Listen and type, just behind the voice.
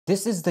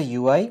This is the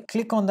UI.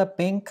 Click on the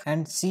pink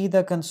and see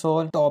the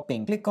console top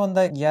pink. Click on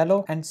the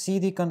yellow and see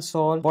the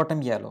console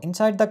bottom yellow.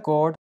 Inside the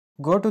code,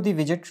 go to the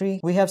widget tree.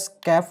 We have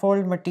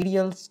scaffold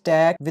material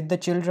stack with the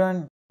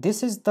children.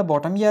 This is the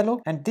bottom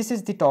yellow and this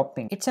is the top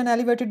pink. It's an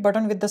elevated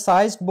button with the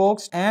sized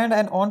box and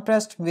an on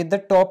pressed with the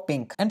top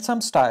pink and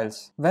some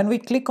styles. When we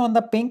click on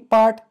the pink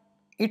part,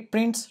 it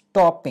prints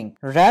top pink.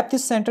 Wrap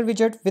this center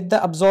widget with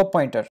the absorb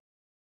pointer.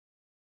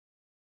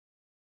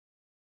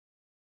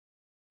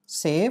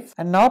 Save,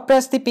 and now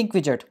press the pink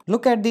widget.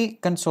 Look at the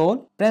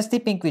console, press the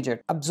pink widget.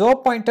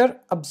 Absorb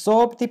pointer,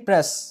 absorb the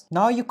press.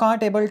 Now you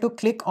can't able to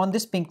click on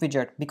this pink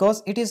widget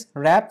because it is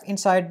wrapped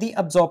inside the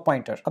absorb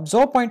pointer.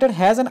 Absorb pointer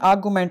has an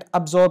argument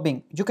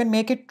absorbing. You can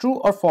make it true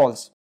or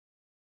false.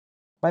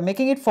 By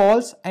making it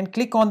false and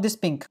click on this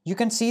pink, you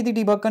can see the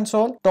debug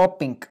console top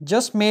pink.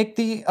 Just make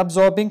the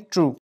absorbing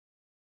true.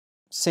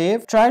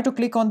 Save. Try to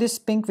click on this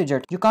pink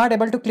widget. You can't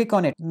able to click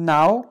on it.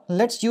 Now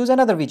let's use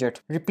another widget.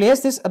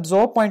 Replace this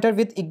absorb pointer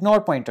with ignore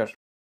pointer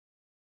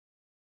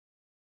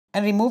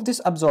and remove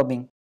this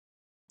absorbing.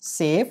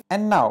 Save,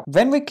 and now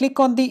when we click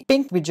on the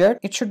pink widget,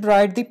 it should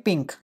write the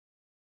pink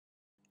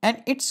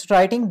and it's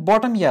writing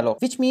bottom yellow,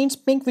 which means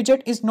pink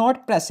widget is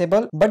not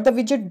pressable, but the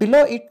widget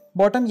below it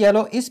bottom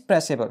yellow is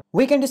pressable.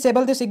 We can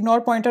disable this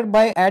ignore pointer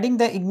by adding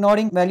the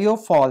ignoring value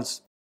of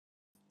false.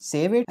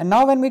 Save it, and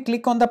now when we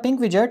click on the pink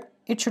widget,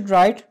 it should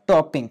write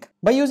top pink.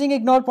 By using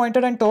ignore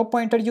pointer and top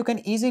pointer, you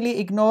can easily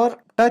ignore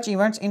touch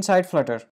events inside Flutter.